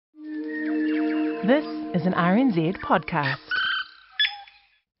This is an RNZ podcast.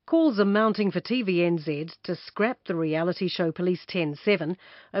 Calls are mounting for TVNZ to scrap the reality show Police 10-7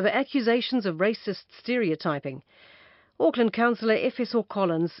 over accusations of racist stereotyping. Auckland councillor Efeso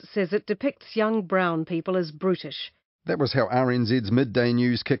Collins says it depicts young brown people as brutish. That was how RNZ's midday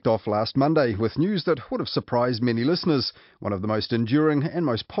news kicked off last Monday, with news that would have surprised many listeners. One of the most enduring and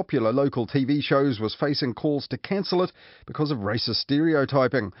most popular local TV shows was facing calls to cancel it because of racist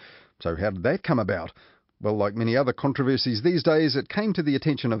stereotyping. So how did that come about? Well, like many other controversies these days, it came to the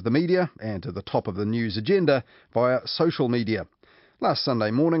attention of the media and to the top of the news agenda via social media. Last Sunday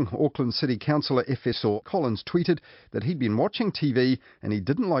morning, Auckland City Councillor Efeso Collins tweeted that he'd been watching TV and he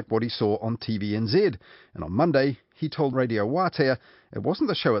didn't like what he saw on TVNZ. And on Monday, he told Radio Wātea it wasn't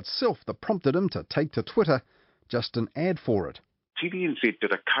the show itself that prompted him to take to Twitter, just an ad for it. TVNZ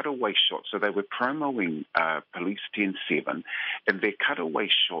did a cutaway shot, so they were promoting Police 10-7, and their cutaway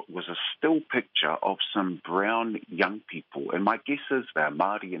shot was a still picture of some brown young people, and my guess is they're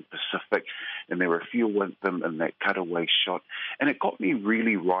Māori and Pacific, and there were a few of them in that cutaway shot, and it got me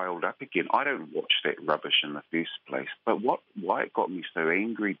really riled up again. I don't watch that rubbish in the first place, but why it got me so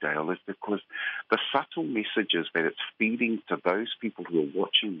angry, Dale, is because the subtle messages that it's feeding to those people who are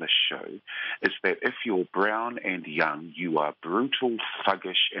watching the show is that if you're brown and young, you are brutal,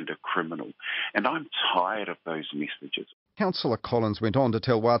 thuggish and a criminal. And I'm tired of those messages. Councillor Collins went on to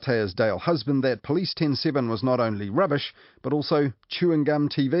tell Wātea's Dale husband that Police 10-7 was not only rubbish, but also chewing gum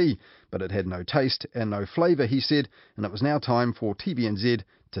TV. But it had no taste and no flavour, he said, and it was now time for TVNZ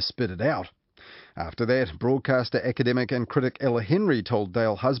to spit it out. After that, broadcaster, academic and critic Ella Henry told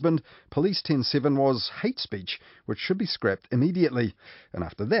Dale husband Police 10-7 was hate speech, which should be scrapped immediately. And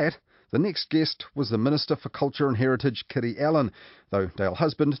after that, the next guest was the Minister for Culture and Heritage, Kiri Allen, though Dale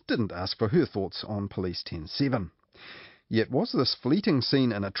husband didn't ask for her thoughts on Police 10-7. Yet was this fleeting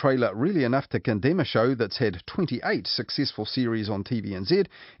scene in a trailer really enough to condemn a show that's had 28 successful series on TVNZ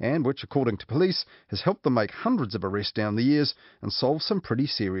and which, according to police, has helped them make hundreds of arrests down the years and solve some pretty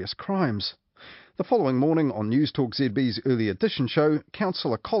serious crimes? The following morning on News Talk ZB's Early Edition show,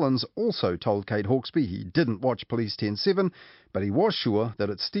 Councillor Collins also told Kate Hawkesby he didn't watch Police 10-7, but he was sure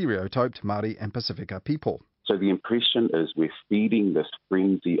that it stereotyped Māori and Pacifica people. So the impression is we're feeding this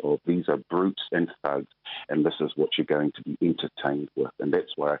frenzy of these are brutes and thugs, and this is what you're going to be entertained with. And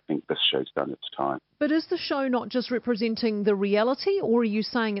that's why I think this show's done its time. But is the show not just representing the reality, or are you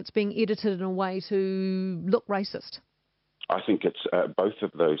saying it's being edited in a way to look racist? I think it's both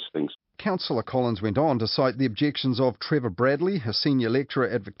of those things. Councillor Collins went on to cite the objections of Trevor Bradley, a senior lecturer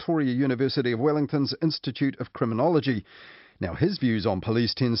at Victoria University of Wellington's Institute of Criminology. Now, his views on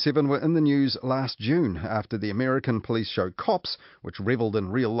Police 10-7 were in the news last June after the American police show Cops, which revelled in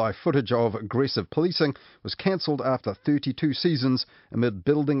real-life footage of aggressive policing, was cancelled after 32 seasons amid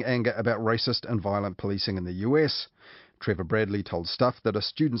building anger about racist and violent policing in the US. Trevor Bradley told Stuff that a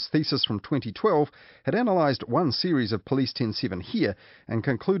student's thesis from 2012 had analysed one series of Police 10-7 here and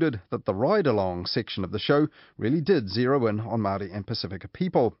concluded that the ride-along section of the show really did zero in on Māori and Pacifica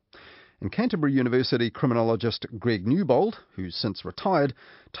people. And Canterbury University criminologist Greg Newbold, who's since retired,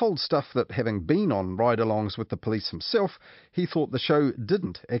 told Stuff that having been on ride-alongs with the police himself, he thought the show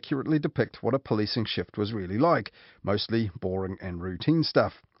didn't accurately depict what a policing shift was really like, mostly boring and routine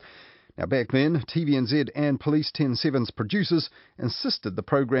stuff. Now back then, TVNZ and Police 10-7's producers insisted the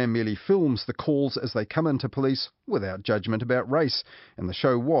programme merely films the calls as they come into police without judgment about race, and the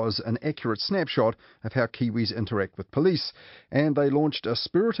show was an accurate snapshot of how Kiwis interact with police, and they launched a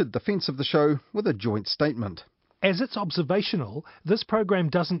spirited defence of the show with a joint statement. As it's observational, this program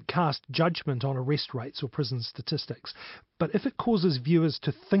doesn't cast judgment on arrest rates or prison statistics, but if it causes viewers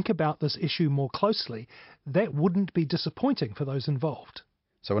to think about this issue more closely, that wouldn't be disappointing for those involved.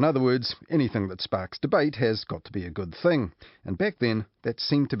 So in other words, anything that sparks debate has got to be a good thing. And back then, that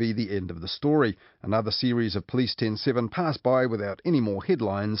seemed to be the end of the story. Another series of Police 10-7 passed by without any more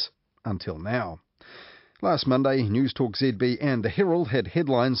headlines until now. Last Monday, News Talk ZB and The Herald had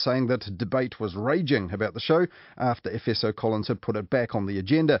headlines saying that debate was raging about the show after Efeso Collins had put it back on the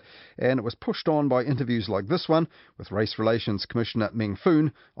agenda, and it was pushed on by interviews like this one with Race Relations Commissioner Meng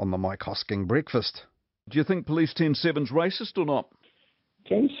Foon on the Mike Hosking breakfast. Do you think Police 10-7's racist or not?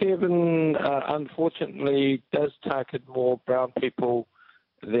 10-7, unfortunately, does target more brown people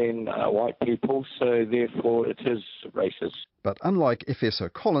than white people, so therefore it is racist. But unlike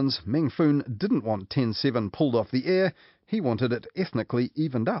Efeso Collins, Meng Foon didn't want 10-7 pulled off the air. He wanted it ethnically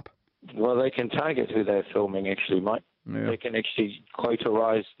evened up. Well, they can target who they're filming, actually, Mike. Yeah. They can actually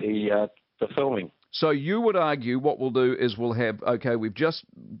quotarise the filming. So you would argue what we'll do is we'll have, okay, we've just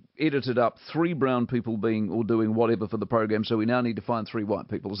edited up 3 brown people being or doing whatever for the program, so we now need to find 3 white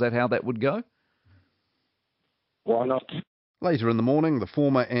people. Is that how that would go? why not? Later in the morning, the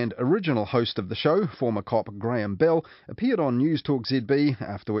former and original host of the show, former cop Graham Bell, appeared on News Talk ZB,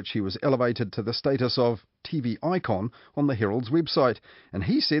 after which he was elevated to the status of TV icon on the Herald's website. And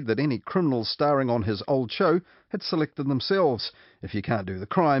he said that any criminals starring on his old show had selected themselves. If you can't do the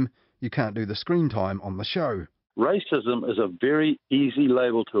crime, you can't do the screen time on the show. Racism is a very easy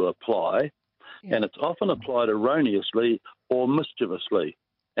label to apply, and it's often applied erroneously or mischievously.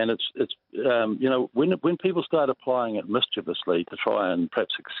 And it's when people start applying it mischievously to try and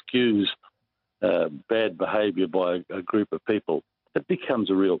perhaps excuse bad behaviour by a group of people, it becomes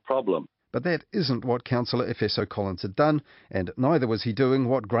a real problem. But that isn't what Councillor Efeso Collins had done, and neither was he doing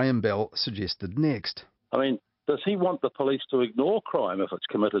what Graham Bell suggested next. I mean, does he want the police to ignore crime if it's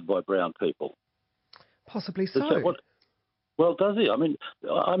committed by brown people? Possibly Is so. that what, well, does he? I mean,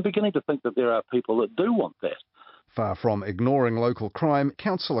 I'm beginning to think that there are people that do want that. Far from ignoring local crime,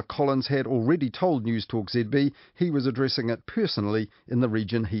 Councillor Collins had already told News Talk ZB he was addressing it personally in the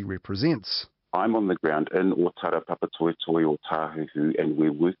region he represents. I'm on the ground in Otara, Papatoetoe or Tahuhu, and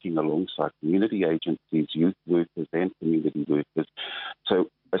we're working alongside community agencies, youth workers and community workers to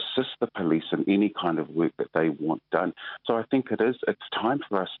assist the police in any kind of work that they want done. So I think it's time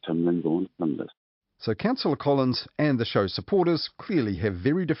for us to move on from this. So Councillor Collins and the show's supporters clearly have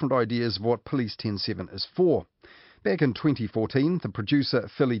very different ideas of what Police 10-7 is for. Back in 2014, the producer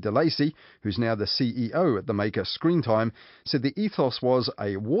Philly DeLacy, who's now the CEO at the maker Screentime, said the ethos was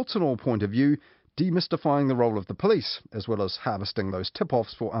a warts-and-all point of view, demystifying the role of the police, as well as harvesting those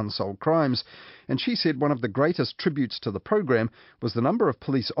tip-offs for unsolved crimes. And she said one of the greatest tributes to the program was the number of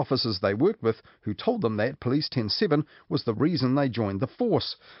police officers they worked with who told them that Police 10-7 was the reason they joined the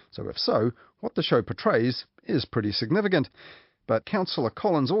force. So if so, what the show portrays is pretty significant. But Councillor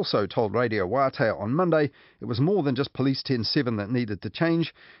Collins also told Radio Wātea on Monday it was more than just Police 10-7 that needed to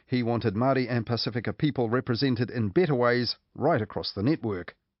change. He wanted Māori and Pasifika people represented in better ways right across the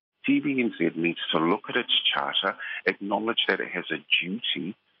network. TVNZ needs to look at its charter, acknowledge that it has a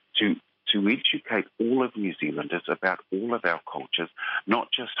duty to educate all of New Zealanders about all of our cultures, not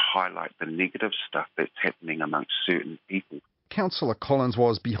just highlight the negative stuff that's happening amongst certain people. Councillor Collins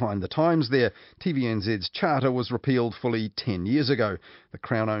was behind the times there. TVNZ's charter was repealed fully 10 years ago. The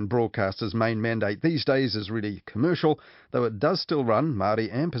Crown-owned broadcaster's main mandate these days is really commercial, though it does still run Māori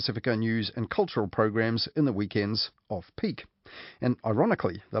and Pasifika news and cultural programs in the weekends off-peak. And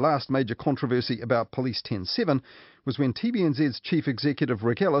ironically, the last major controversy about Police 10-7 was when TVNZ's chief executive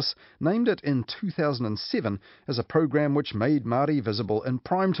Rick Ellis named it in 2007 as a program which made Māori visible in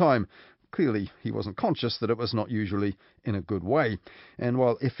prime time. Clearly, he wasn't conscious that it was not usually in a good way. And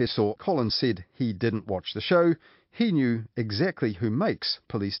while Efeso Collins said he didn't watch the show, he knew exactly who makes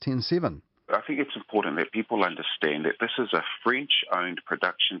Police 10-7. I think it's important that people understand that this is a French-owned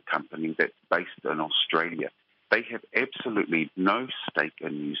production company that's based in Australia. They have absolutely no stake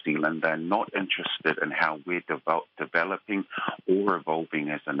in New Zealand. They're not interested in how we're developing or evolving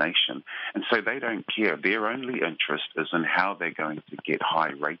as a nation. And so they don't care. Their only interest is in how they're going to get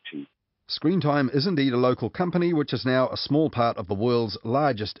high ratings. Screentime is indeed a local company, which is now a small part of the world's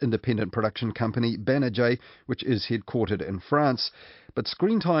largest independent production company, Banijay, which is headquartered in France. But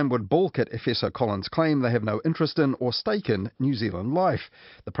Screentime would balk at Efeso Collins' claim they have no interest in or stake in New Zealand life.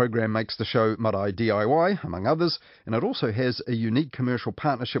 The program makes the show Marae DIY, among others, and it also has a unique commercial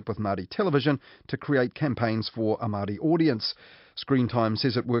partnership with Māori Television to create campaigns for a Māori audience. Screentime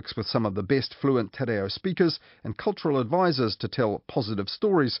says it works with some of the best fluent te reo speakers and cultural advisors to tell positive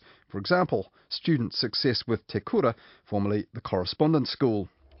stories. For example, student success with Te Kura, formerly the Correspondence School.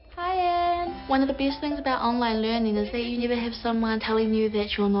 Hi Anne. One of the best things about online learning is that you never have someone telling you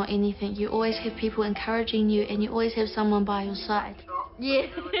that you're not anything. You always have people encouraging you and you always have someone by your side. Yeah.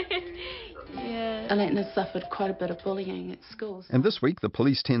 Yeah. Elaine has suffered quite a bit of bullying at schools. And this week, the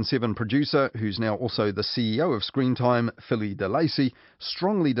Police 10-7 producer, who's now also the CEO of Screentime, Philly DeLacy,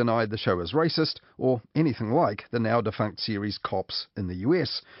 strongly denied the show is racist or anything like the now-defunct series Cops in the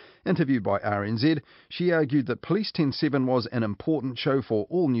US. Interviewed by RNZ, she argued that Police 10-7 was an important show for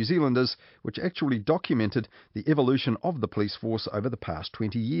all New Zealanders, which actually documented the evolution of the police force over the past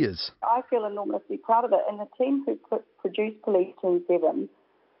 20 years. I feel enormously proud of it, and the team who produced Police 10-7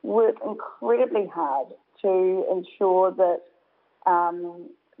 work incredibly hard to ensure that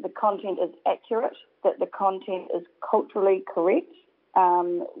the content is accurate, that the content is culturally correct,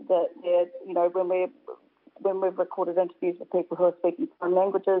 that when we've recorded interviews with people who are speaking foreign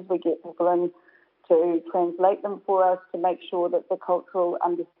languages, we get people in to translate them for us to make sure that the cultural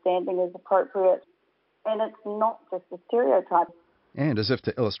understanding is appropriate. And it's not just a stereotype. And as if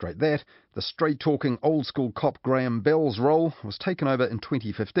to illustrate that, the straight-talking old-school cop Graham Bell's role was taken over in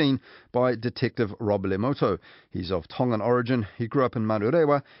 2015 by Detective Rob Lemoto. He's of Tongan origin, he grew up in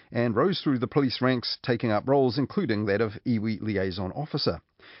Manurewa and rose through the police ranks, taking up roles including that of iwi liaison officer.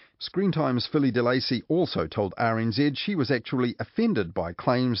 Screen Time's Philly DeLacy also told RNZ she was actually offended by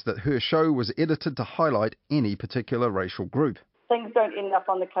claims that her show was edited to highlight any particular racial group. Things don't end up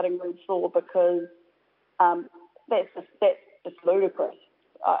on the cutting room floor because that's just ludicrous.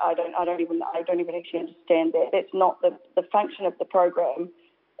 I don't even actually understand that. That's not the function of the program.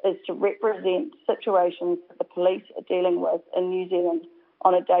 Is to represent situations that the police are dealing with in New Zealand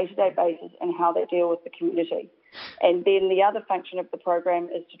on a day-to-day basis and how they deal with the community. And then the other function of the program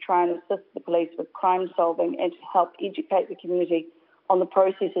is to try and assist the police with crime solving and to help educate the community on the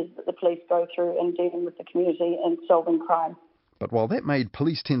processes that the police go through in dealing with the community and solving crime. But while that made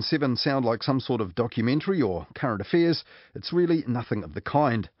Police 10/7 sound like some sort of documentary or current affairs, it's really nothing of the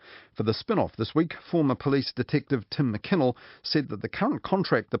kind. For the spin-off this week, former police detective Tim McKinnell said that the current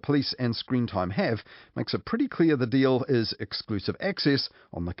contract the police and Screen Time have makes it pretty clear the deal is exclusive access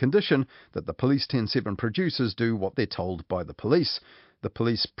on the condition that the Police 10/7 producers do what they're told by the police. The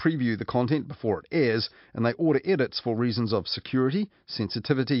police preview the content before it airs, and they order edits for reasons of security,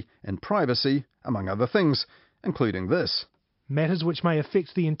 sensitivity and privacy, among other things, including this. Matters which may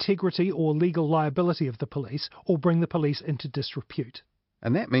affect the integrity or legal liability of the police or bring the police into disrepute.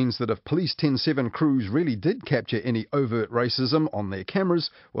 And that means that if Police 10/7 crews really did capture any overt racism on their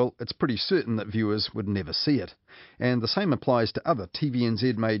cameras, well, it's pretty certain that viewers would never see it. And the same applies to other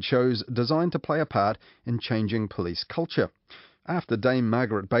TVNZ-made shows designed to play a part in changing police culture. After Dame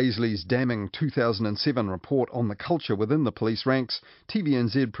Margaret Baisley's damning 2007 report on the culture within the police ranks,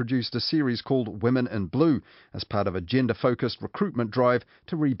 TVNZ produced a series called Women in Blue as part of a gender-focused recruitment drive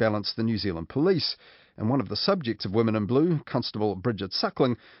to rebalance the New Zealand police. And one of the subjects of Women in Blue, Constable Bridget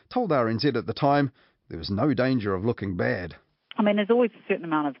Suckling, told RNZ at the time there was no danger of looking bad. I mean, there's always a certain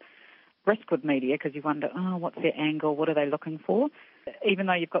amount of risk with media because you wonder, what's their angle, what are they looking for? Even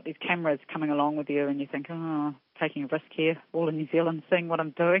though you've got these cameras coming along with you and you think, taking a risk here, all in New Zealand, seeing what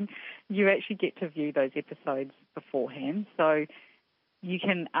I'm doing, you actually get to view those episodes beforehand. So you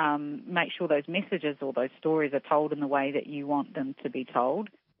can make sure those messages or those stories are told in the way that you want them to be told.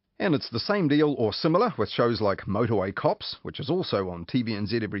 And it's the same deal or similar with shows like Motorway Cops, which is also on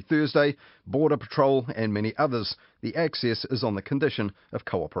TVNZ every Thursday, Border Patrol and many others. The access is on the condition of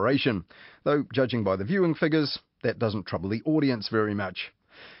cooperation. Though, judging by the viewing figures, that doesn't trouble the audience very much.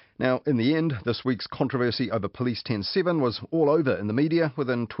 Now, in the end, this week's controversy over Police 10/7 was all over in the media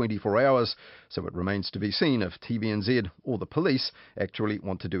within 24 hours, so it remains to be seen if TVNZ or the police actually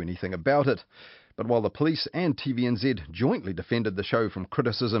want to do anything about it. But while the police and TVNZ jointly defended the show from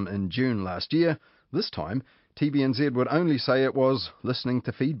criticism in June last year, this time TVNZ would only say it was listening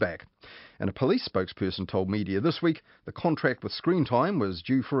to feedback. And a police spokesperson told media this week the contract with Screen Time was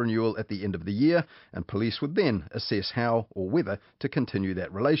due for renewal at the end of the year, and police would then assess how or whether to continue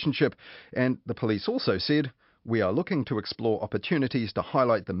that relationship. And the police also said, "We are looking to explore opportunities to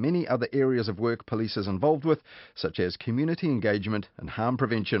highlight the many other areas of work police is involved with, such as community engagement and harm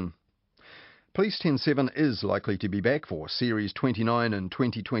prevention." Police 10/7 is likely to be back for Series 29 in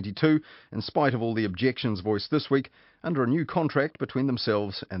 2022, in spite of all the objections voiced this week, under a new contract between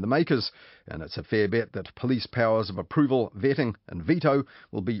themselves and the makers. And it's a fair bet that police powers of approval, vetting and veto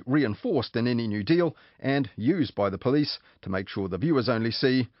will be reinforced in any new deal and used by the police to make sure the viewers only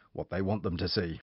see what they want them to see.